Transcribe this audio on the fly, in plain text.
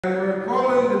And we're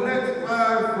calling the next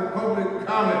five for public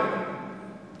comment.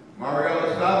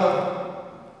 Mariela Saba,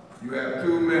 you have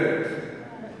 2 minutes.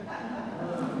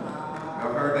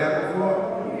 Y'all heard that before?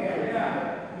 Yeah.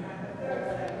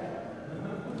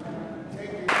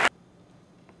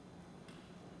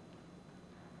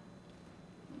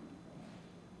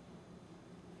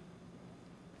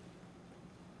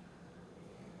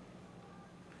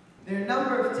 There are a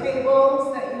number of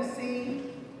tables that you see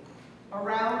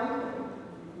around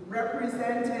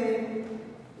representing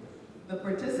the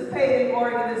participating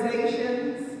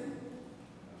organizations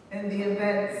in the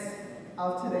events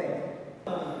of today.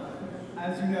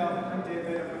 As you know, I'm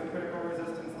David, I'm with Critical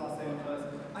Resistance Los Angeles.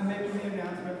 I'm making the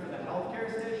announcement for the healthcare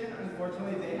station.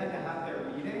 Unfortunately, they had to have their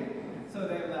meeting, so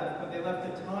they left, but they left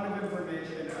a ton of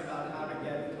information about how to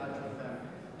get in touch with them.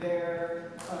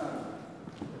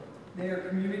 They're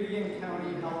community and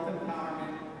county health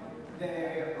empowerment.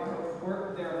 They're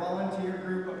a volunteer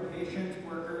group of patients,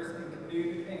 workers, and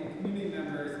community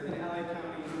members in LA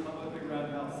County's publicly run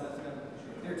health system.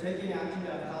 They're taking action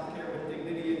to have healthcare with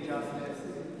dignity and justice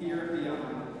here and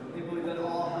beyond. They believe that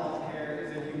all healthcare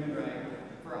is a human right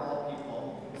for all people.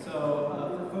 So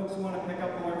for folks who want to pick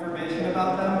up more information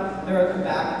about them, they're at the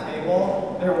back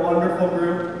table. They're a wonderful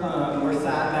group. We're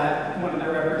sad that one of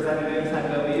their representatives had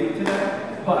to leave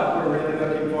today, but we're really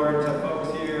looking forward to folks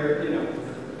here,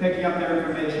 picking up their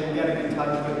information, getting in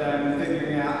touch with them, and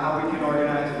figuring out how we can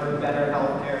organize for better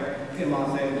healthcare in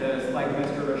Los Angeles, like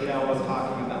Mr. Rochelle was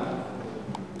talking about.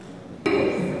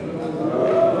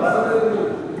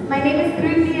 My name is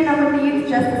Druzi, and I'm with the Youth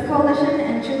Justice Coalition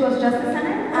and Chicos Justice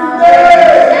Center.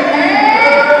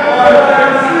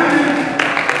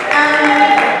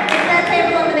 It's that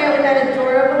table over there with that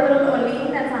adorable little Oline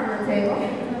that's on the table,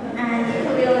 and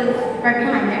Khalil is right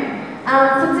behind there.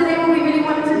 So today what we really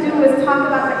wanted to do was talk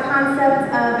about the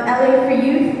concept of LA for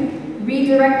Youth,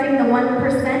 redirecting the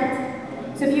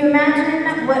 1%. So if you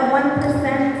imagine what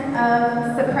 1%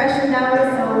 of suppression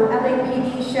dollars, so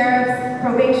LAPD, sheriffs,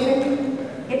 probation,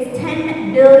 it's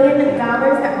 $10 billion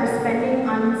that we're spending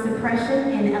on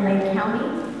suppression in LA County.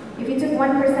 If you took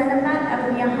 1% of that, that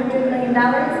would be $100 million.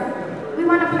 We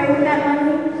want to play with that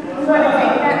money. We want to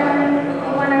take that money.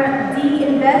 We want to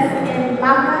de-invest in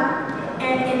lockup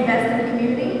and invest in the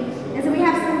community. And so we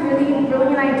have some really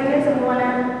brilliant ideas, and we want to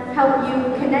help you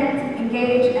connect,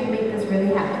 engage, and make this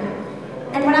really happen.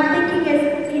 And what I'm thinking is,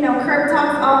 Curb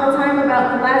talks all the time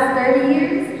about the last 30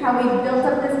 years, how we've built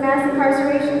up this mass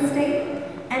incarceration state.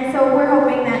 And so we're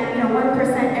hoping that,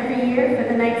 1% every year for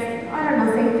the next,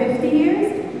 say 50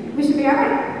 years, we should be all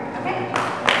right, okay?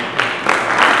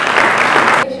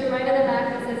 Right at the back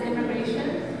that says immigration.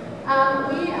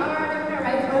 We are a immigrant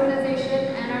rights organization,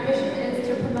 and our mission is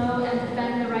to promote and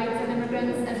defend the rights of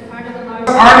immigrants as part of the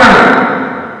larger...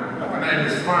 My name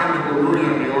is Fania Barudi.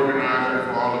 I'm the organizer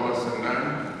for All of Us and None,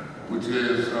 which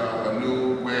is a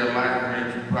new way of life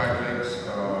reentry project's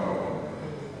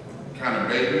kind of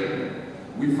baby.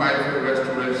 We fight for the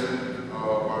restoration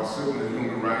of our civil and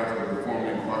human rights of the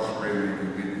formerly incarcerated and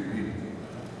convicted people.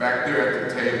 Back there at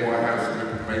the table, I have some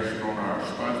information on our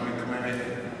expungement clinic.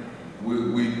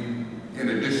 In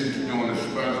addition to doing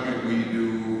expungement, we do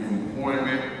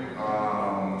employment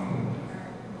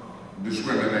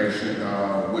discrimination,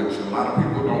 which a lot of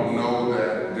people don't know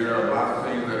that there are a lot of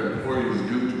things that employers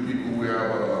do to people who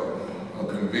have a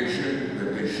conviction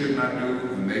that they should not do,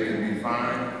 and they can be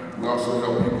fined. We also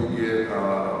help people get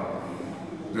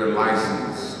their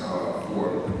license for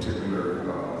particular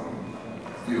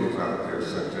fields out there,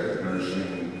 such as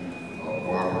nursing,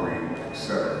 barbering,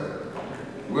 etc.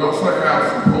 We also have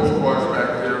some postcards back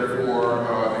there for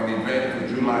an event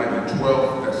for July the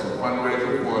 12th. That's a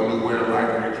fundraiser for a new way of life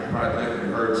reentry project. We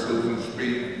heard Susan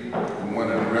speak from one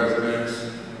of the residents.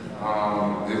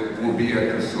 It will be at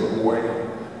the Savoy.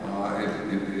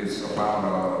 It's about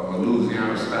a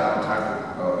Louisiana-style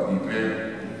type of event.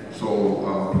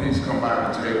 So please come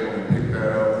by the table and pick that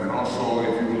up. And also,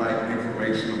 if you would like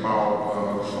information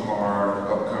about some of our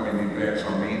upcoming events,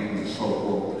 our meetings, and so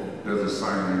forth, there's a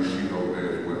sign-in sheet over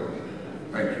there as well.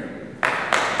 Thank you.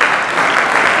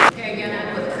 Okay, again,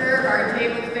 I'm with Curb. Our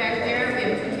table's back there. We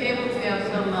have 2 tables. We have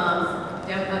some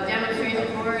demonstration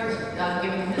boards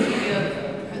giving the history of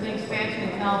prison expansion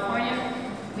in California.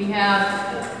 We have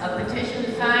a petition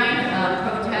to sign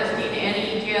protesting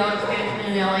any jail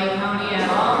expansion in LA County at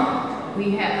all.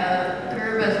 We have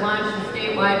Curb has launched a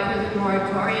statewide prison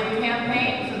moratorium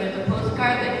campaign, so there's a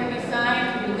postcard that can be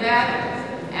signed to do that.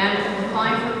 And we're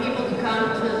calling for people to come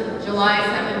to July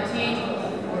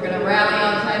 17th. We're going to rally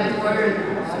outside the Board of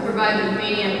Supervisors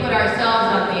meeting and put ourselves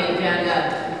on the agenda,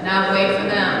 not wait for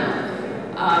them.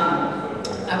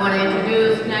 I want to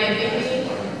introduce Naya Bingi.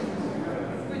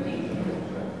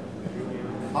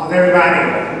 How's everybody?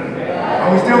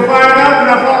 Are we still fired up? You're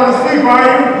not falling asleep, are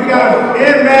you? We got to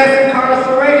end mass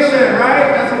incarceration, right?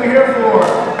 That's what we're here for.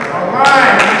 All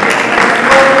right.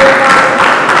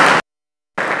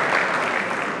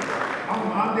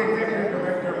 I'm the executive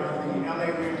director of the LA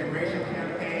Reintegration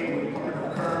Campaign with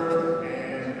Partner Curve,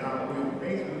 and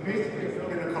we're basically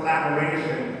building a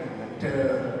collaboration to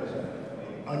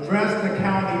address the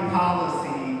county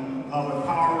policy of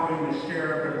empowering the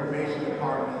sheriff and probation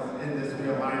departments in this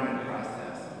realignment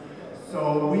process.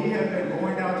 So we have been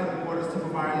going down to the Board of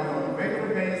Supervisors on a regular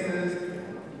basis,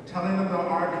 telling them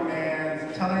our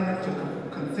demands, telling them to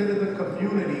consider the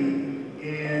community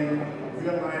in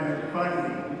realignment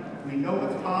funding. We know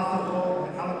it's possible.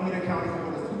 The Alameda County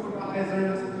Board of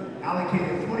Supervisors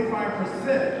allocated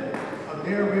 25% of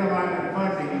their realignment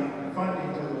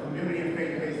funding to the community and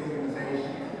faith-based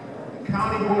organizations. The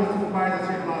County Board of Supervisors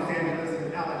here in Los Angeles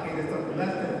has allocated something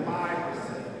less than 5%.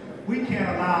 We can't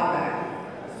allow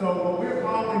that. So what we're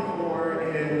calling for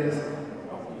is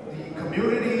the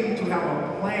community to have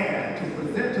a plan to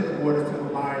present to the Board of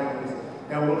Supervisors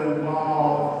that will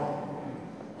involve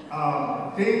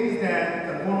things that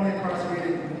the formerly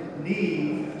incarcerated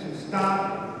need to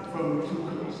stop them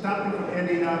from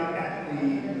ending up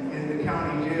in the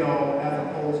county jail as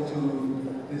opposed to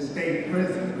the state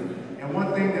prison. And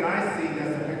one thing that I see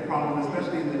that's a big problem,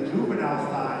 especially in the juvenile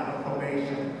side of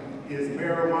probation, is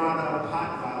marijuana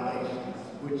pot violations,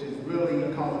 which is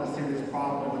really causing a serious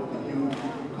problem with the youth,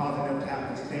 causing them to have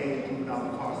to stay in juvenile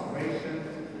incarceration.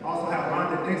 Also have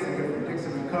Rhonda Dixon here from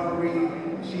Dixon Recovery.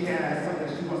 She has something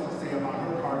she wants to say about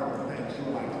her part of the thing she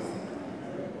would like to see.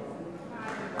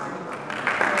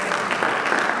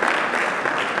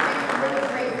 Really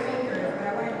great speakers, but I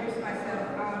want to introduce myself.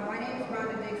 My name is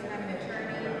Rhonda Dixon. I'm an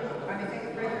attorney. I'm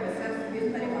executive director of the Substance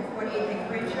Abuse Clinic on 48th and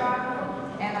Crenshaw,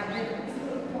 and I've been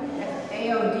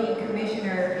AOD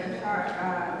commissioner in charge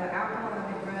the Alcohol and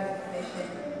Drugs Commission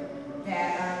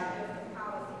that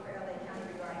policy for LA County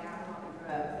regarding alcohol and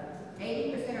drugs.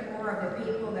 80% or more of the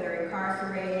people that are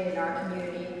incarcerated in our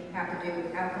community have to do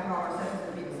with alcohol or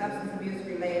substance abuse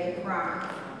related crimes.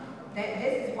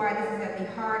 This is why this is at the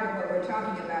heart of what we're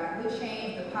talking about. If we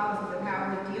change the policies of how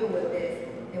we deal with this,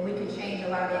 then we can change a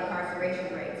lot of the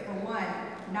incarceration rates. For one,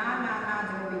 non-nons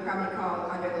are what we probably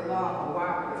call under the law a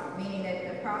robbery, meaning that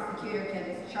the prosecutor can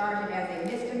charge it as a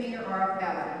misdemeanor or a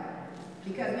felony.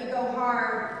 Because we go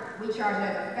hard, we charge it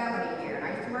as a felony here. And I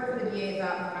used to work for the DA's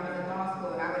office when I was in law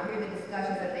school, and I would hear the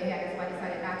discussions that they had. That's why I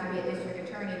decided not to be a district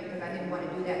attorney, because I didn't want to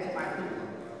do that to my people.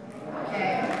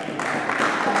 Okay?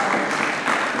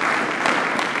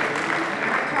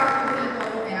 I talk to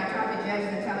people, and I talk to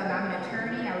judges and tell them I'm an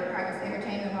attorney. I would practice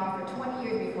entertainment law for 20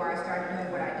 years before I started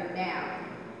doing what I do now.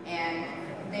 And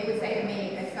they would say to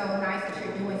me, it's so nice that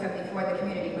you're doing something for the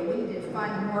community, but we need to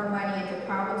fund more money into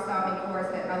problem-solving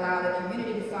courses that allow the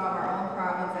community to solve our own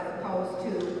problems as opposed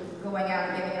to going out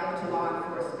and giving it all to law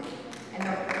enforcement. And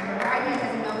the right hand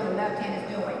doesn't know what the left hand is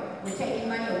doing. We're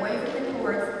taking money away from the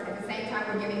courts, at the same time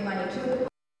we're giving money to the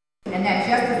courts. And that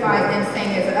justifies them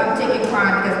saying there's an uptick in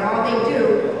crime, because all they do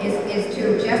is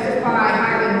to justify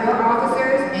hiring more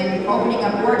officers and opening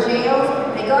up more jails.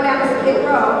 They go down to Skid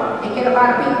Row and get a lot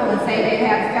of people and say they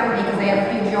have felony because they have a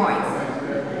few joints.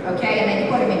 Okay, and then you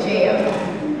put them in jail.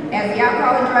 As the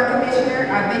Alcohol and Drug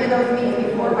Commissioner, I've been to those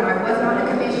meetings before when I wasn't on the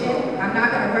commission. I'm not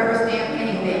going to rubber stamp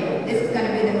anything. This is going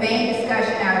to be the main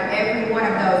discussion out of every one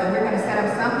of those, and we're going to set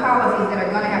up some policies that are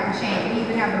going to have to change. We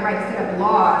even have the right to set up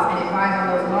laws and advise on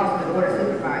those laws to the Board of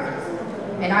Supervisors.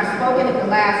 And I've spoken at the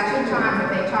last 2 times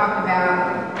that they talked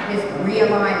about this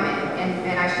realignment,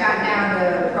 and I shot down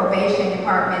the probation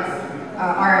department's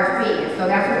RFP. So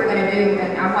that's what we're going to do,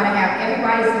 and I want to have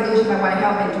everybody's solutions. I want to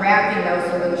help in drafting those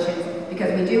solutions,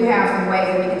 because we do have some ways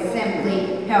that we can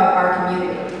simply help our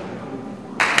community.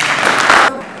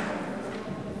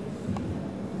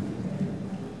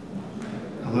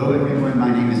 Hello everyone,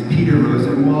 my name is Peter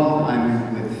Rosenwald.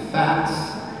 I'm with FACTS,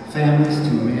 Families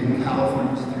to Win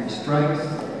California's 3 Strikes.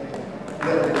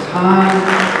 Let the time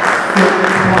fit the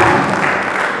crime.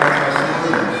 That's our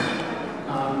slogan.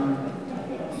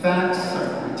 FACTS,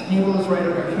 our table is right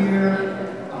over here.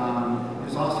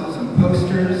 There's also some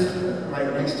posters right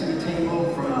next to the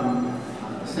table from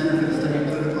the Center for the Study of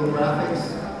Political Graphics.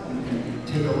 You can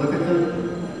take a look at them.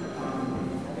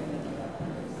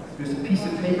 There's a piece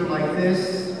of paper like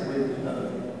this with a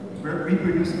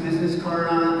reproduce business card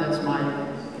on it. That's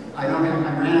I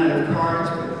ran out of cards,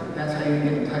 but that's how you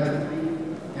get in touch with me.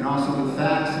 And also with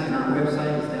FACTS, and our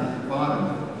website is down at the bottom.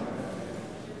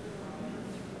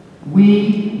 We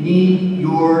need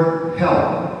your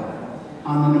help.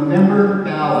 On the November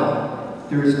ballot,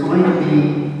 there's going to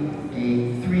be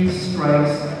a three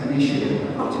strikes initiative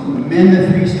to amend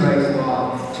the three strikes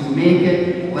law to make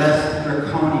it less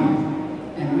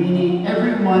draconian. And we need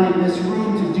everyone in this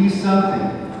room to do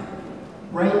something.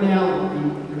 Right now,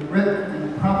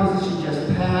 the proposition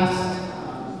just passed,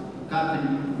 got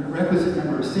the requisite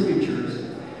number of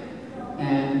signatures,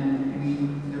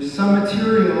 and there's some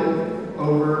material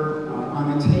over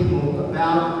on the table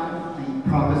about the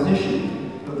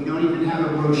proposition, but we don't even have a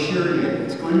brochure yet.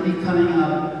 It's going to be coming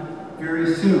up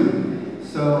very soon.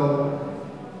 So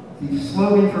the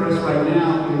slogan for us right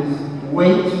now is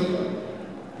wait,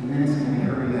 and then it's going to be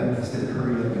hurry up instead of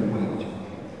hurry up and wait.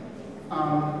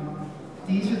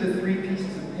 These are the three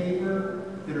pieces of paper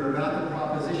that are about the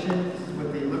proposition. This is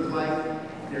what they look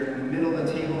like. They're in the middle of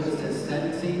the table that says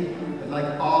sentencing. I'd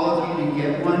like all of you to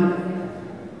get one.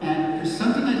 And there's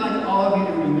something I'd like all of you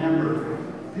to remember.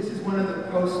 This is one of the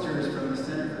posters from the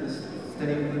Center for the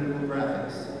Study of Political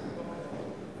Graphics.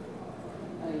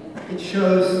 It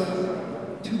shows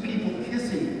two people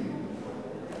kissing.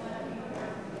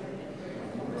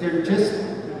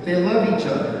 They love each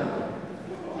other.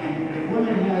 And the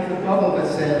woman has a bubble that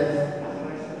says,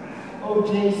 "Oh,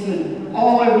 Jason,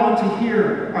 all I want to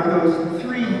hear are those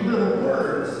three little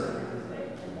words.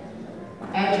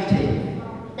 Agitate,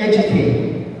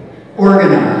 educate,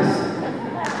 organize."